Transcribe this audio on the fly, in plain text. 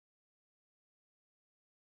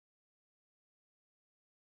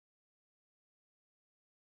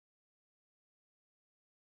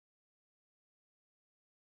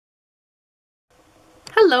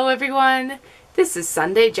Hello everyone! This is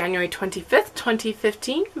Sunday, January 25th,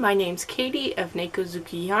 2015. My name's Katie of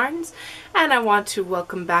Nekozuki Yarns, and I want to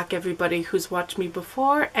welcome back everybody who's watched me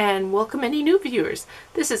before and welcome any new viewers.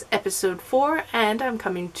 This is episode 4 and I'm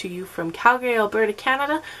coming to you from Calgary, Alberta,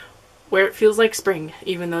 Canada, where it feels like spring,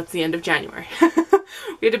 even though it's the end of January.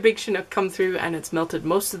 We had a big Chinook come through and it's melted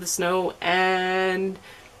most of the snow and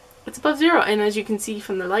it's above zero, and as you can see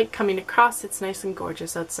from the light coming across, it's nice and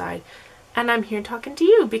gorgeous outside. And I'm here talking to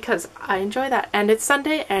you because I enjoy that. And it's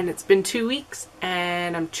Sunday and it's been 2 weeks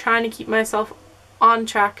and I'm trying to keep myself on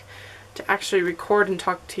track to actually record and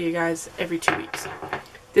talk to you guys every 2 weeks.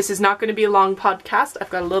 This is not going to be a long podcast. I've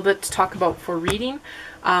got a little bit to talk about for reading.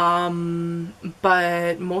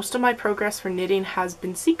 But most of my progress for knitting has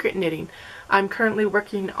been secret knitting. I'm currently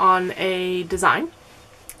working on a design,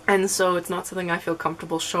 and so it's not something I feel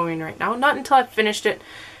comfortable showing right now. Not until I've finished it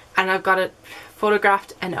and I've got it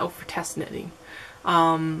photographed and out for test knitting.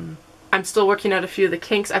 I'm still working out a few of the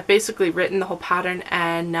kinks. I've basically written the whole pattern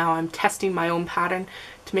and now I'm testing my own pattern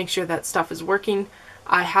to make sure that stuff is working.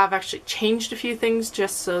 I have actually changed a few things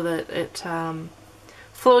just so that it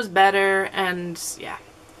flows better, and yeah.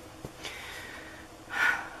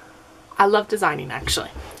 I love designing, actually.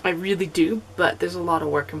 I really do, but there's a lot of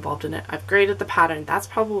work involved in it. I've graded the pattern. That's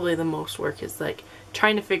probably the most work, is like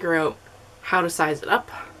trying to figure out how to size it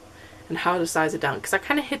up and how to size it down, because I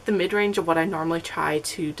kind of hit the mid-range of what I normally try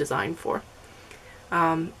to design for,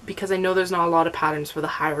 because I know there's not a lot of patterns for the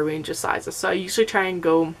higher range of sizes, so I usually try and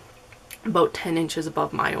go about 10 inches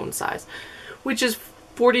above my own size, which is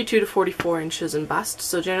 42 to 44 inches in bust.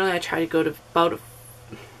 So generally I try to go to about I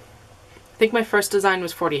think my first design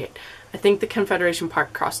was 48. I think the Confederation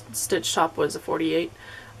Park cross stitch top was a 48.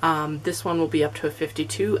 This one will be up to a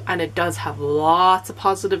 52, and it does have lots of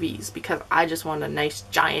positive ease because I just want a nice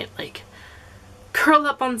giant, like, curl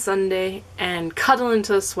up on Sunday and cuddle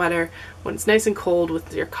into a sweater when it's nice and cold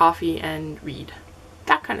with your coffee and read.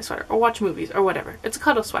 That kind of sweater, or watch movies or whatever. It's a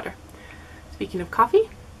cuddle sweater. Speaking of coffee,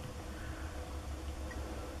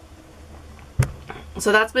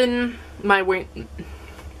 so that's been my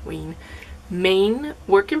main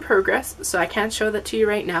work in progress, so I can't show that to you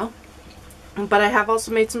right now. But I have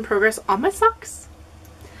also made some progress on my socks.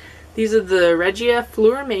 These are the Regia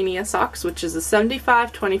Fluoromania socks, which is a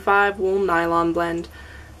 75-25 wool nylon blend.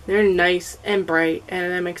 They're nice and bright,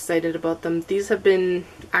 and I'm excited about them. These have been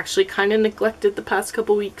actually kind of neglected the past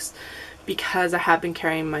couple weeks because I have been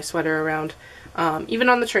carrying my sweater around, even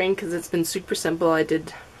on the train, because it's been super simple.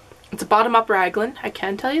 It's a bottom-up raglan, I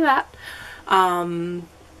can tell you that.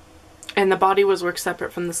 And the body was worked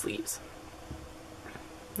separate from the sleeves.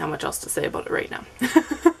 Not much else to say about it right now.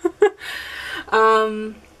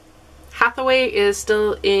 Hathaway is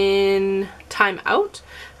still in timeout.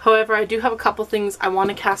 However, I do have a couple things I want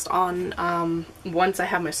to cast on once I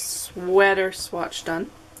have my sweater swatch done.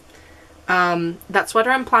 That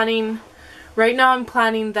sweater I'm planning, right now I'm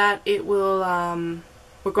planning that it will,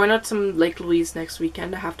 we're going out to Lake Louise next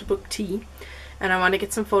weekend. I have to book tea, and I want to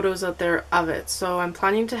get some photos out there of it. So I'm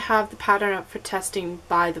planning to have the pattern up for testing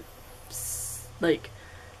by the, like,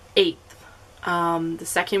 8th, the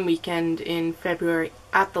second weekend in February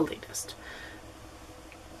at the latest.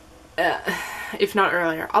 If not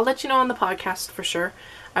earlier. I'll let you know on the podcast for sure.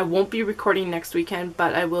 I won't be recording next weekend,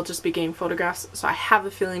 but I will just be getting photographs, so I have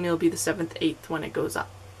a feeling it'll be the 7th, 8th when it goes up.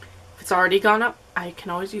 If it's already gone up, I can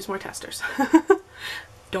always use more testers.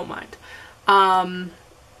 Don't mind.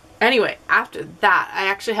 Anyway, after that, I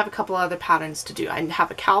actually have a couple other patterns to do. I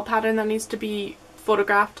have a cowl pattern that needs to be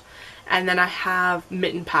photographed, and then I have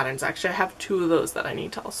mitten patterns. Actually, I have 2 of those that I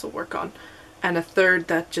need to also work on, and a third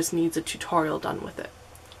that just needs a tutorial done with it.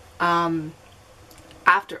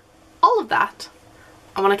 After all of that,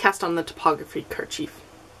 I want to cast on the topography kerchief.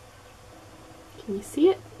 Can you see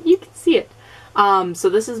it? You can see it. So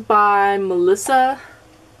this is by Melissa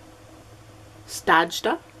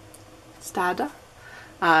Stada.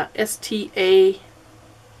 S-T-A-G-A-D-A.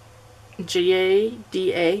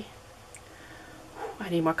 I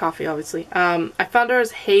need more coffee, obviously. I found her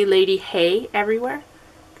as Hey Lady Hey everywhere.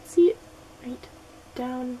 You can see it right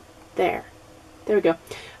down there. There we go.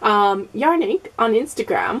 Yarn Inc. on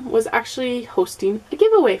Instagram was actually hosting a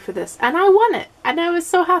giveaway for this, and I won it, and I was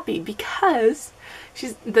so happy because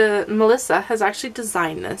Melissa has actually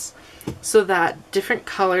designed this so that different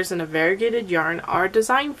colors in a variegated yarn are a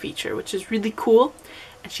design feature, which is really cool.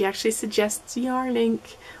 And she actually suggests Yarn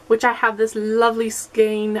Inc., which I have this lovely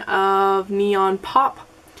skein of Neon Pop.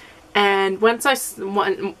 And once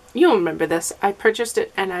you'll remember this, I purchased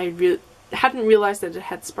it and I hadn't realized that it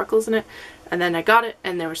had sparkles in it, and then I got it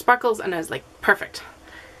and there were sparkles and I was like, perfect.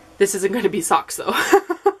 This isn't going to be socks though.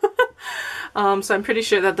 So I'm pretty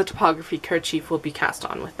sure that the topography kerchief will be cast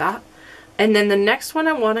on with that. And then the next one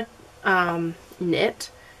I want to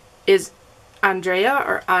knit is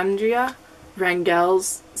Andrea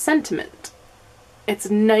Rangel's Sentiment. It's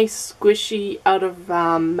nice, squishy, out of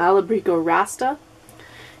Malabrigo Rasta,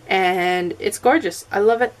 and it's gorgeous. I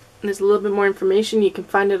love it. There's a little bit more information. You can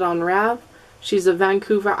find it on Rav. She's a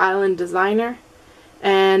Vancouver Island designer,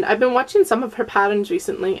 and I've been watching some of her patterns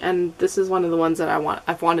recently, and this is one of the ones that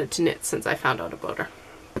I've wanted to knit since I found out about her.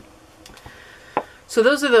 So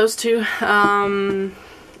those are those two.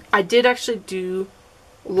 I did actually do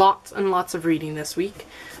lots and lots of reading this week.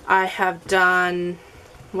 I have done,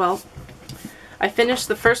 well, I finished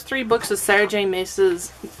the first 3 books of Sarah J.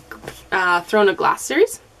 Maas's Throne of Glass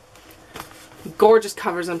series. Gorgeous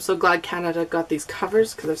covers. I'm so glad Canada got these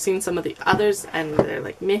covers because I've seen some of the others and they're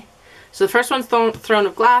like meh. So the first one's Throne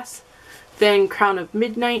of Glass, then Crown of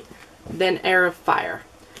Midnight, then Heir of Fire.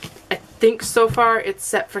 I think so far it's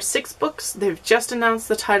set for 6 books. They've just announced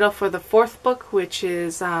the title for the 4th book, which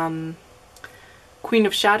is Queen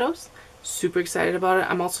of Shadows. Super excited about it.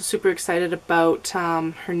 I'm also super excited about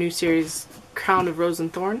her new series, Crown of Rose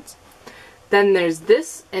and Thorns. Then there's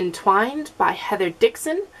this, Entwined by Heather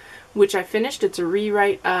Dixon, which I finished. It's a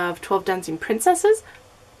rewrite of 12 Dancing Princesses.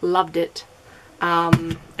 Loved it.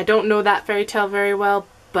 I don't know that fairy tale very well,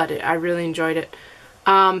 but I really enjoyed it.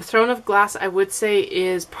 Throne of Glass, I would say,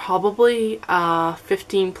 is probably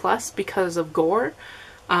 15 plus because of gore,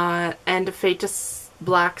 and a Fate to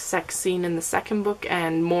Black sex scene in the 2nd book,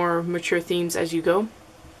 and more mature themes as you go.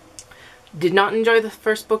 Did not enjoy the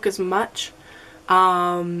first book as much.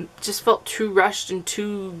 Just felt too rushed and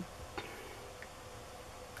too...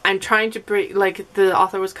 I'm trying to break, like the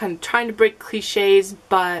author was kind of trying to break cliches,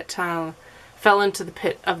 but fell into the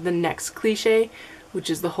pit of the next cliche, which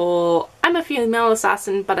is the whole I'm a female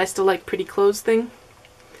assassin but I still like pretty clothes thing.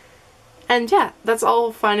 And yeah, that's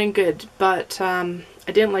all fine and good, but I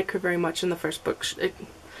didn't like her very much in the first book.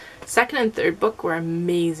 2nd and 3rd book were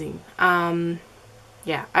amazing.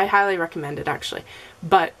 Yeah, I highly recommend it actually,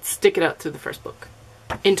 but stick it out through the first book.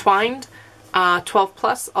 Entwined, 12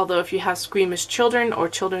 plus, although if you have squeamish children or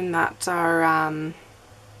children that are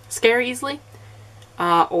scare easily,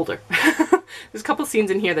 older. There's a couple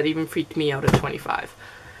scenes in here that even freaked me out at 25.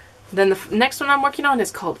 Then the next one I'm working on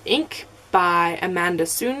is called Ink by Amanda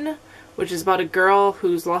Soon, which is about a girl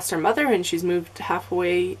who's lost her mother and she's moved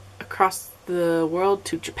halfway across the world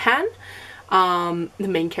to Japan. The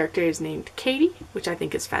main character is named Katie, which I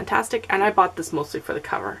think is fantastic, and I bought this mostly for the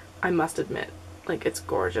cover, I must admit. Like, it's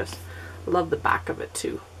gorgeous. Love the back of it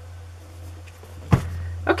too.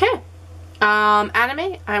 Okay.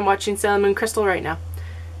 Anime, I'm watching Sailor Moon Crystal right now.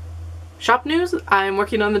 Shop news, I'm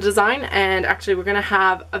working on the design, and actually we're gonna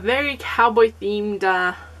have a very cowboy themed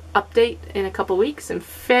update in a couple weeks in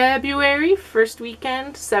February, 1st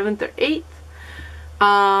weekend, 7th or 8th.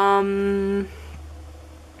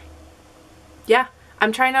 Yeah,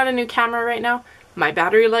 I'm trying out a new camera right now. My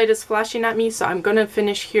battery light is flashing at me, so I'm gonna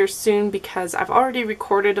finish here soon because I've already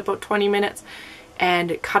recorded about 20 minutes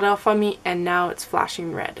and it cut off on me and now it's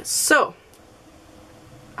flashing red. So,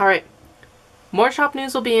 alright, more shop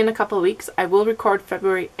news will be in a couple of weeks. I will record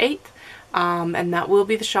February 8th, and that will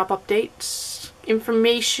be the shop update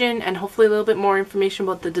information and hopefully a little bit more information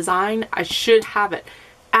about the design. I should have it,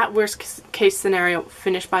 at worst case scenario,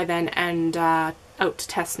 finished by then and out to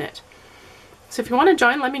test knit. So if you want to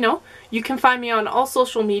join, let me know. You can find me on all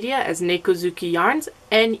social media as Nekozuki Yarns,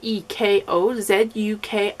 Nekozuki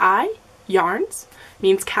Yarns,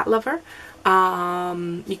 means cat lover.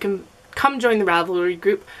 You can come join the Ravelry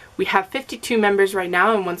group. We have 52 members right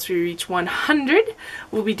now, and once we reach 100,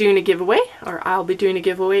 we'll be doing a giveaway, or I'll be doing a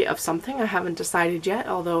giveaway of something. I haven't decided yet,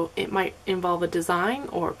 although it might involve a design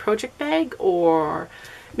or a project bag or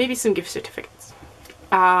maybe some gift certificates.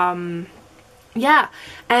 Yeah,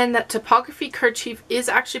 and that topography kerchief is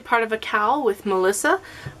actually part of a cowl with Melissa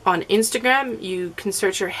on Instagram. You can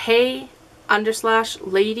search her hey_lady_hey,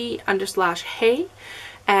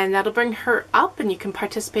 and that'll bring her up and you can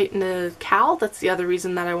participate in the cowl. That's the other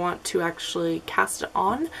reason that I want to actually cast it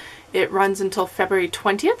on. It runs until February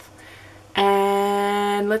 20th.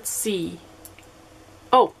 And let's see.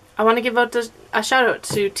 Oh, I want to give out a shout out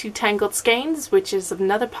to Two Tangled Skeins, which is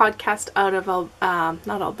another podcast out of,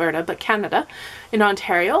 not Alberta, but Canada, in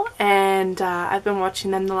Ontario. And I've been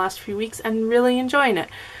watching them the last few weeks and really enjoying it.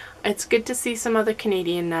 It's good to see some other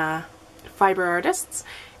Canadian fiber artists.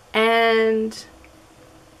 And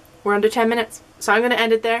we're under 10 minutes, so I'm going to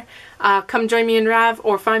end it there. Come join me in Rav,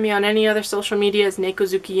 or find me on any other social media as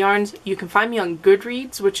Nekozuki Yarns. You can find me on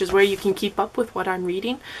Goodreads, which is where you can keep up with what I'm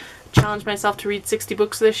reading. challenged myself to read 60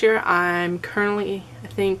 books this year. I'm currently, I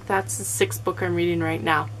think that's the 6th book I'm reading right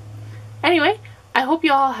now. Anyway, I hope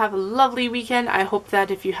you all have a lovely weekend. I hope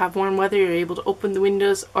that if you have warm weather, you're able to open the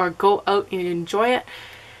windows or go out and enjoy it.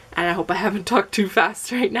 And I hope I haven't talked too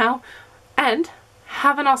fast right now. And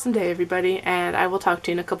have an awesome day, everybody, and I will talk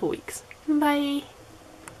to you in a couple weeks. Bye!